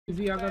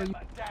I gotta use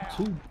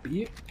two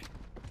big.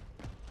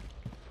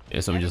 Yeah,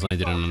 someone just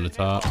landed on the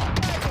top.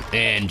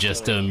 And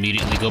just to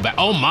immediately go back.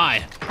 Oh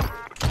my!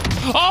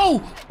 Oh!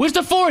 Where's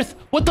the fourth?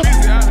 What the?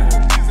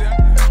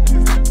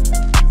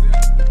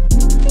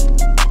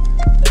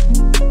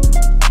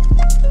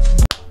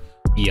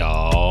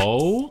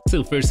 Yo.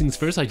 So first things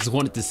first, I just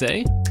wanted to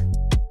say,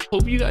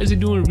 hope you guys are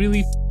doing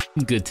really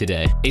good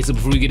today. Hey, so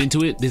before we get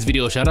into it, this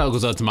video shout out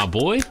goes out to my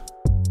boy,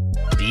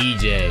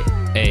 DJ.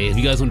 Hey, if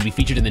you guys want to be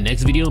featured in the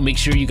next video, make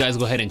sure you guys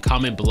go ahead and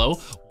comment below.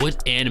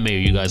 What anime are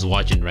you guys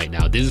watching right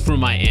now? This is for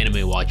my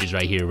anime watchers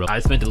right here, bro. I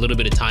spent a little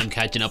bit of time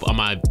catching up on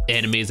my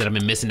animes that I've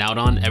been missing out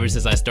on ever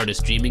since I started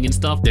streaming and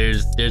stuff.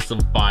 There's some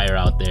fire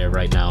out there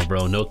right now,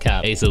 bro. No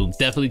cap. Hey, so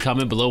definitely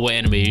comment below what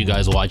anime are you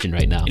guys watching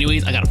right now.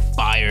 Anyways, I got a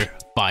fire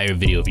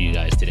video for you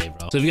guys today,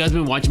 bro. So if you guys have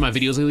been watching my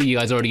videos lately, you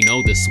guys already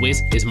know the Swiss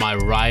is my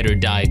ride or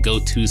die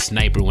go-to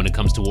sniper when it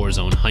comes to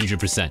Warzone,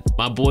 100%.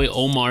 My boy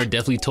Omar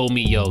definitely told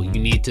me, yo, you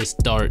need to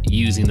start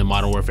using the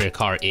Modern Warfare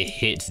car. It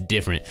hits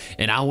different.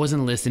 And I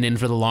wasn't listening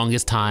for the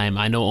longest time.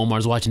 I know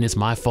Omar's watching this,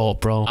 my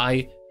fault, bro.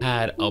 I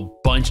had a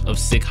bunch of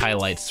sick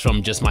highlights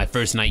from just my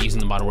first night using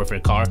the Modern Warfare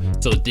car.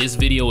 So this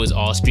video is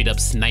all straight up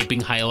sniping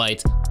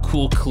highlights,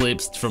 cool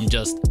clips from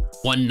just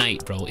one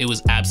night, bro. It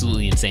was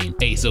absolutely insane.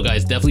 Hey, so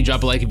guys, definitely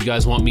drop a like if you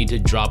guys want me to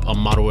drop a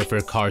Modern Warfare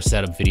car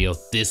setup video.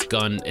 This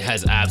gun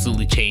has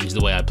absolutely changed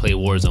the way I play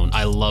Warzone.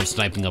 I love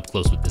sniping up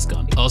close with this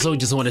gun. Also,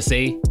 just want to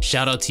say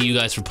shout out to you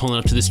guys for pulling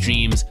up to the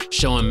streams,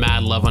 showing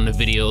mad love on the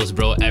videos,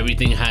 bro.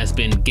 Everything has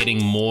been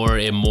getting more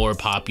and more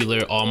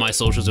popular. All my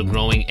socials are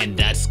growing, and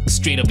that's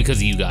straight up because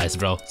of you guys,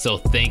 bro. So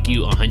thank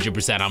you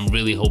 100%. I'm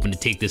really hoping to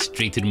take this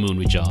straight to the moon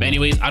with y'all. But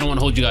anyways, I don't want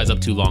to hold you guys up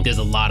too long. There's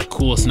a lot of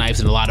cool snipes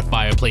and a lot of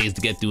fire plays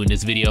to get through in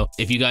this video.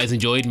 If you guys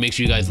enjoyed, make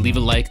sure you guys leave a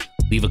like,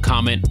 leave a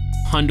comment,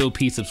 hundo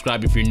P,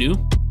 subscribe if you're new.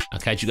 I'll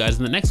catch you guys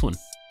in the next one.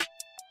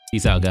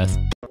 Peace out, guys.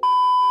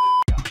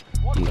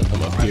 I'm gonna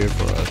come up here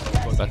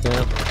for a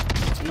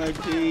second. My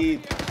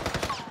Pete.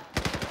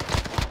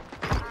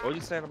 What are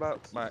you saying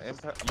about my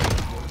impact?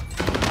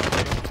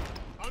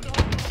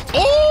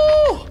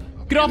 Oh!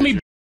 Get off me!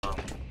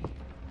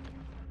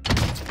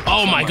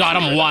 Oh my god,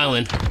 I'm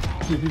wildin'.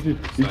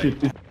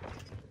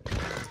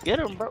 Get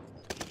him, bro.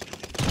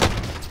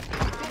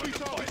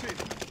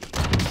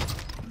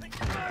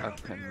 I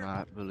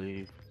cannot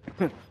believe.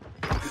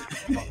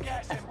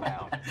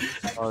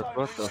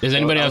 Does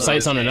anybody have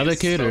sights on another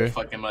kid so or?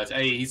 Fucking much.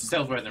 Hey, he's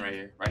self-resing right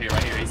here. Right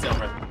here. He's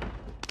self-resing.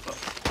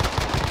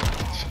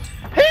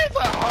 He's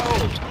a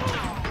hoe.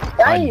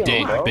 A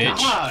dick, bitch.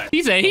 God.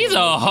 He said he's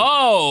a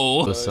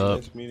hoe. What's up?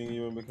 Nice meeting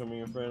you and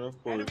becoming a friend,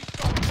 of course.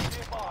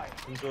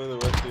 Enjoy the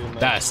rest of your night.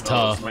 That's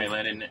tough. Somebody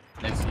landed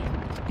next to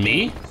you.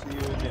 Me? See you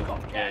again.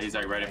 Yeah, he's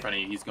like right in front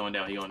of you. He's going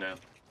down. He's going down.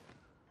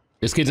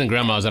 This kid's in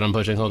grandma's that I'm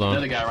pushing. Hold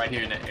Another on. guy right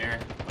here in the air.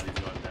 Oh, he's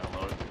going down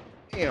lower.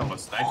 Damn.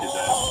 Almost sniped his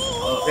ass.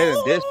 Oh, They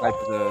didn't dislike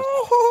his ass.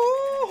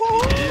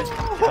 he did?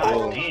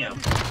 God damn.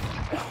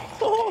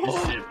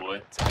 Good shit,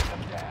 boy.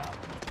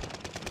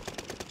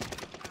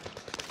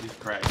 He's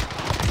cracked.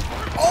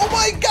 Oh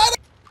my god!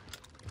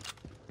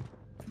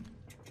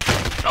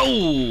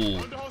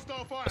 Oh!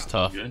 That's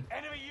tough. Good?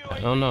 I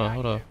don't know.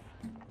 Hold on.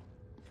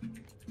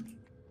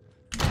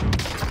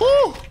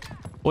 Woo!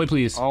 Boy,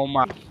 please. Oh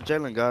my.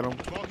 Jalen got him.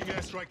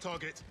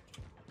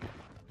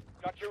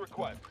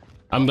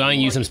 I'm buying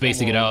you some space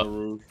to get out.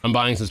 I'm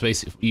buying some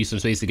space. You some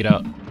space to get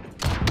out.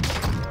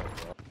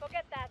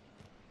 Forget that.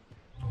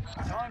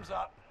 Time's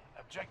up.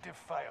 Objective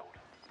failed.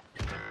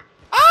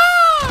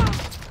 Ah!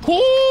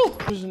 Woo!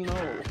 No.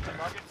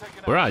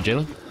 Where at,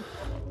 Jalen?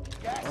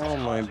 Oh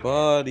my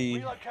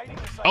body.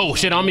 Oh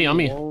shit! On me! On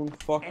me! Own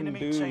fucking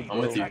dude. I'm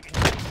with you.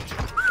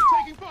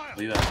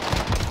 Leave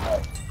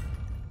that.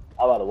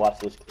 I'm about to watch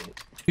this kid.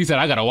 He said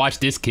I gotta watch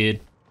this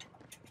kid.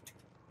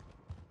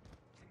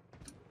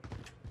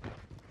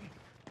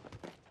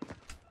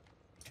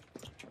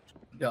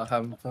 Y'all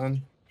having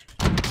fun?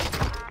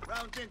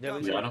 Yeah,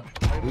 we got him.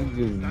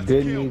 He just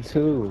did me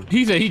too.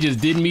 He said he just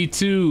did me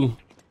too.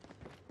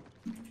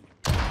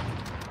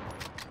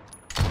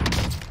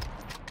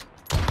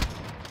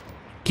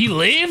 He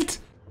lived?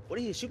 What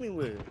are you shooting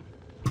with?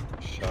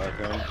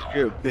 Shotgun.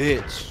 You're a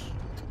bitch.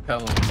 Tell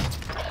him.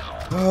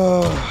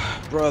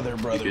 Oh, brother.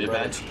 You good,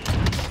 badge?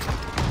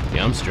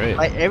 Yeah, I'm straight.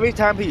 Like every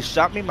time he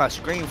shot me, my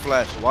screen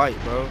flashed white,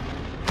 bro.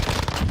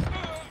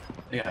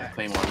 They got a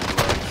claymore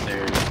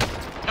upstairs.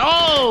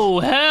 Oh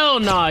hell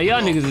nah!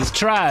 Y'all niggas is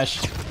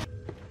trash.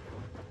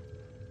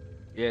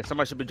 Yeah,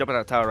 somebody should be jumping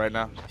out the tower right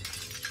now.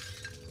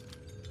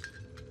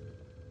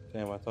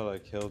 Damn, I thought I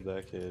killed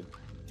that kid.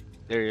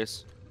 There he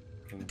is.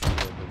 Indeed, I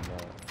did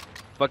not.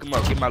 Fuck him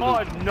up. Get my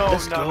loot. Oh, no,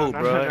 Let's no, go, no,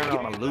 bro. no, no, Get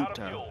no. my loot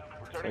down.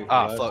 Like,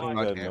 Ah, last fuck, time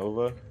fuck that him.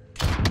 Nova.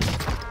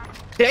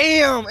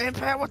 Damn,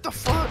 Impact, what the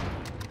fuck?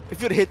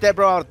 If you'd hit that,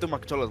 bro, I would've threw my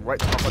controller right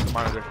to my fucking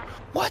monitor.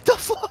 What the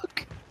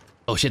fuck?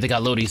 Oh shit! They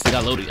got loadies. They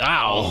got loadies.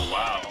 Ow! Oh,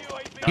 wow.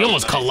 He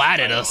almost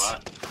collided us.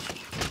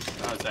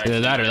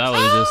 Either that or that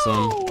was just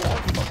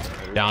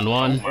some. Down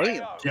one.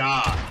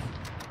 God.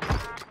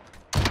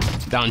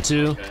 Down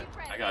two. Okay,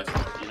 I got you.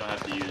 You don't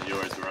have to use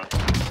yours, bro.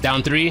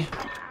 Down three.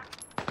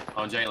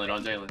 On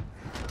Jalen.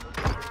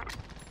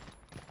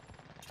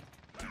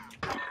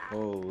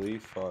 Holy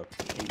fuck.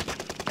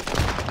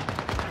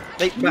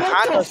 They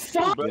behind us.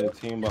 Yeah,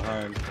 team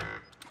behind.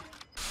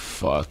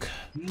 Fuck.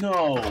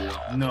 No. Enemy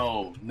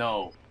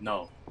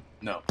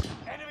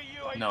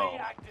UAV No.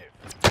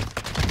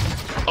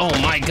 active. Oh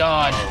my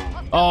god.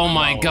 Oh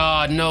my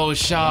god, no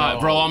shot.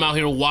 No. Bro, I'm out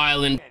here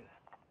wilding.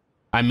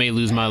 I may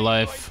lose my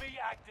life. UAV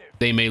active.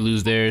 They may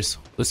lose theirs.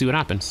 Let's see what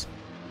happens.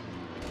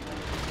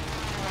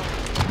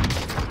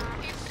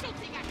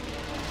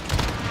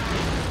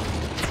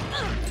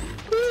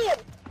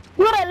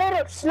 What a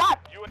little slut!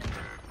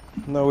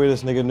 No way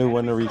this nigga knew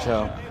when to reach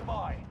out.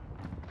 Nearby.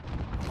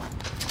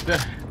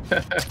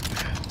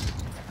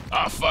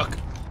 Ah, fuck.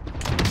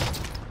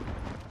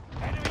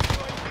 Enemy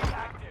UAV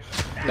active.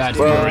 That's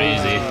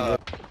crazy.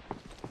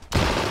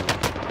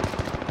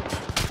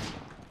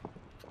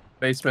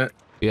 Basement.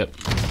 Yep.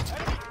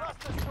 Enemy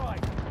cluster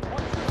strike.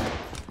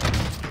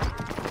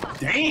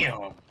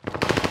 Damn.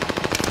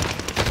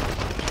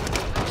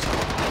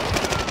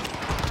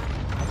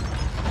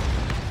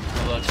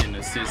 Clutch and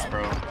assist,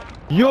 bro.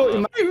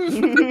 Yo,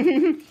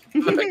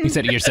 He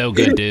said you're so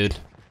good, dude.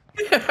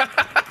 Damn,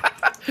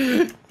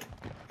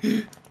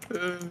 we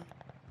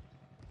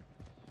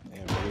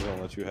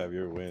don't let you have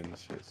your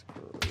wins. Shit's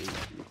crazy.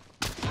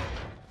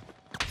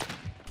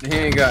 he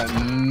ain't got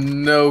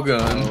no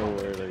gun.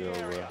 Nowhere to go,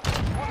 bro.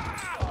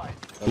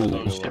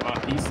 Oh shit, my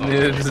piece on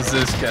Neither there, does bro.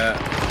 this guy.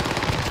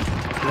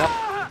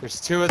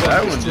 There's two of them.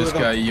 That There's one two just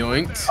of them. got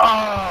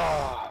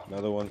yoinked.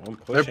 Another one. I'm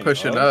They're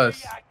pushing up.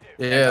 us.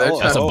 Yeah, they're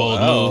That's a trying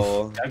bold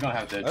move. I'm gonna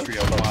have to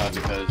trio quad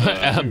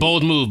because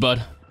Bold move,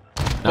 bud.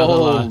 Not gonna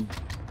lie.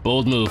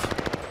 Bold move.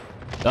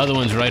 The other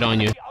one's right on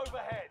you.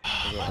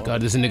 Overhead.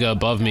 God, this nigga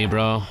above me,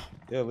 bro.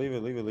 Yeah, leave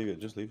it.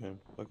 Just leave him.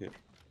 Fuck it.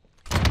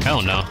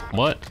 Hell no.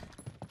 What?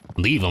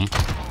 Leave him.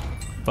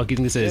 Fuck you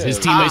think this is? Yeah, His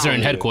teammates are in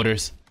leave it.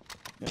 headquarters.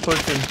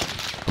 pushing.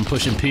 I'm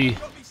pushing P.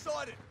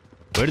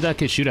 Where did that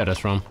kid shoot at us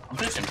from? I'm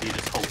pushing P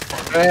this whole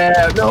fucking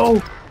Yeah,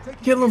 no.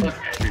 Kill him. fuck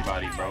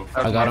everybody, bro.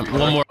 I got him.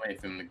 One more. Wait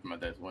for him to come out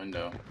that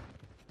window.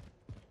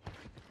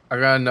 I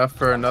got enough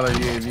for another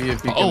UAV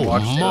if you can Oh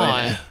watch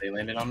my. They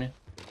landed on me.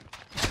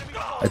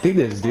 I think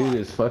this dude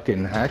is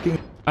fucking hacking.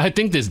 I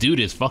think this dude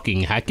is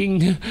fucking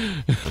hacking.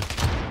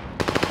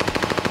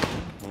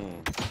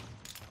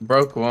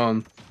 Broke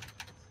one.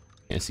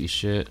 Can't see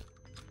shit.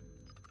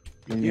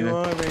 You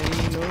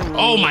already know.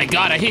 Oh my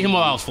god, I hit him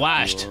while I was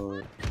flashed.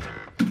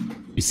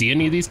 You see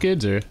any of these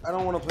kids or? I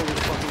don't want to play this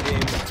fucking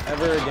game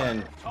ever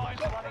again.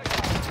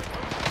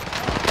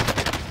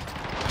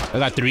 I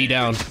got 3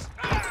 down.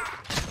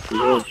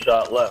 One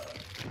shot left.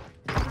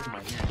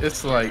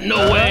 It's like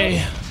No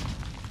way.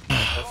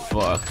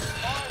 Fuck.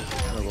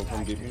 I'm gonna go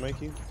come get you,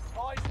 Mikey.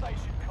 Buy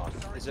station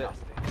costs are Is it?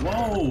 adjusted.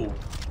 Whoa.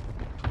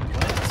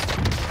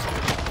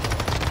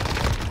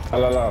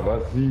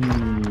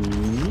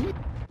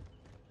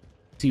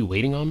 Is he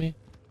waiting on me?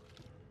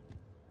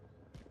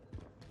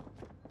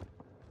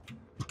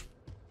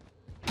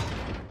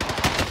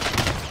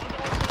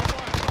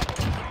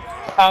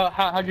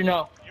 How'd you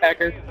know,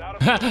 hacker?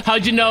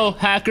 How'd you know,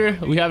 hacker?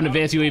 We have an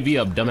advanced UAV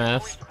up,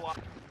 dumbass.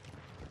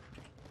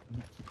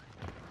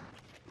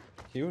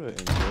 He would have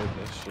enjoyed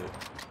that shit.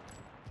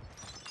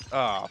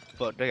 Oh,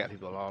 fuck. They got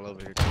people all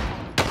over here.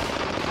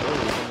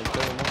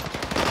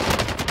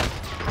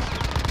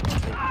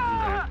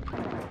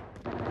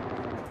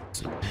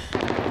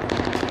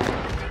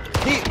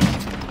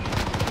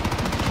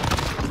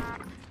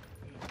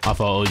 I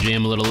thought OG a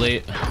little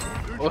late.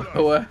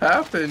 what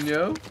happened,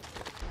 yo?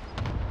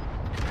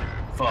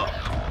 Fuck.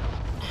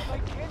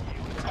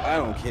 I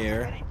don't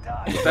care.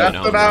 That's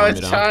No, what no, I was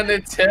you don't. trying to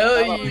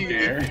tell you.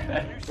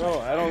 Here. Bro,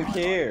 I don't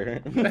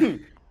care.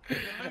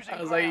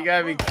 I was like, you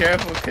gotta be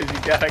careful because you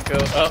gotta go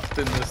up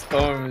and the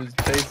storm is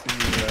chasing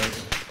you, bro.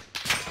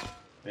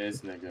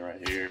 This nigga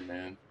right here,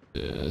 man.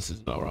 Yeah, this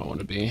is not where I want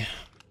to be.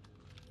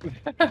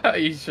 Are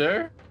you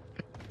sure?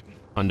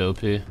 Hundo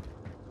P.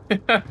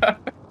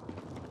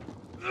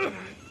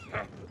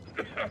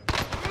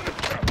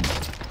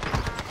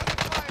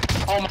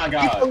 Oh my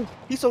god.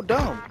 He's so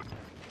dumb.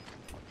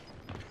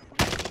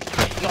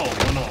 No.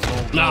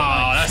 No,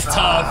 that's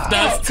tough.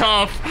 That's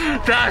tough.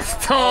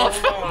 That's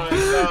tough.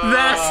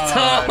 That's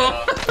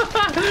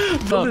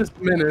tough. Look at this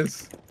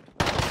menace.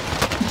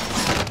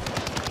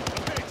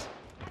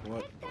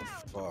 What the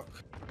fuck?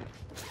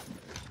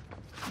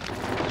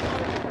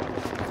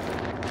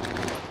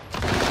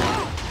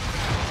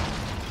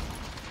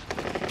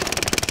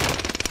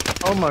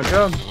 Oh my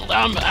god.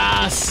 I'm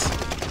ass.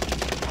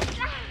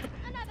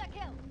 Another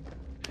kill.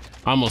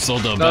 I almost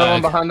sold the Another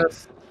one bag. behind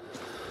us.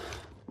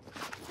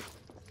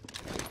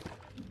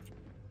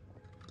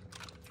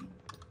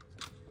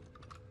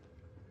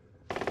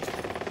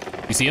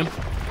 You see him?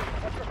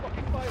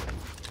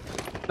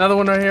 Another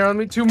one right here on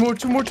me. Two more.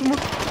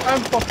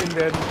 I'm fucking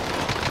dead.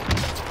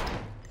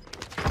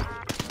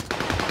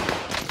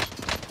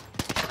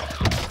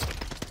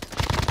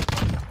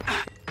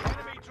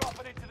 Enemy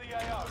dropping into the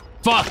AO.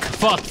 Fuck.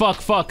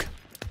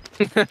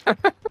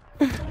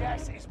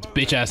 Gas is moving.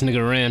 Bitch ass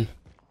nigga ran.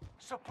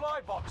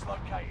 Supply box Ziplocs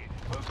located.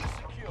 Move to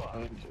secure.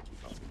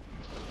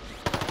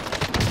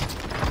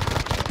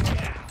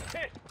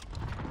 Hit.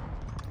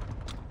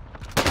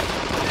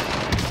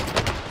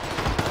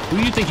 Who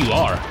do you think you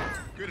are?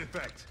 Good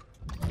effect.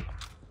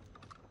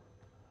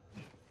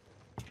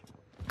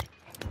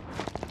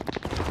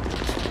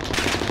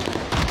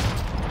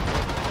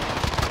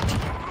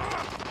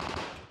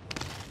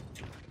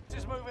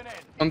 Is moving in.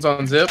 One's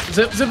on zip.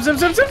 Zip, zip, zip,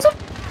 zip, zip, zip.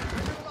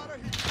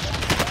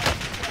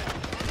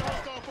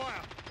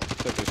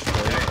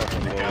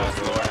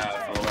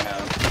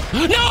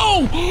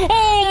 No!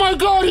 Oh my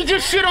god, he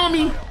just shit on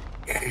me!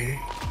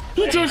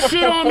 He just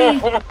shit on me!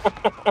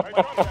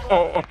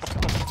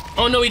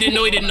 Oh no, he didn't.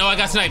 No, he didn't. No, I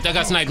got sniped. I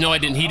got sniped. No, I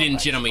didn't. He didn't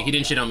shit on me. He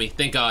didn't shit on me.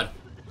 Thank God.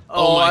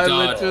 Oh my I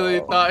god. literally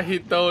thought he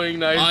throwing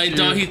knife. I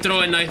thought he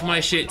throwing knife my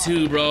shit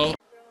too, bro.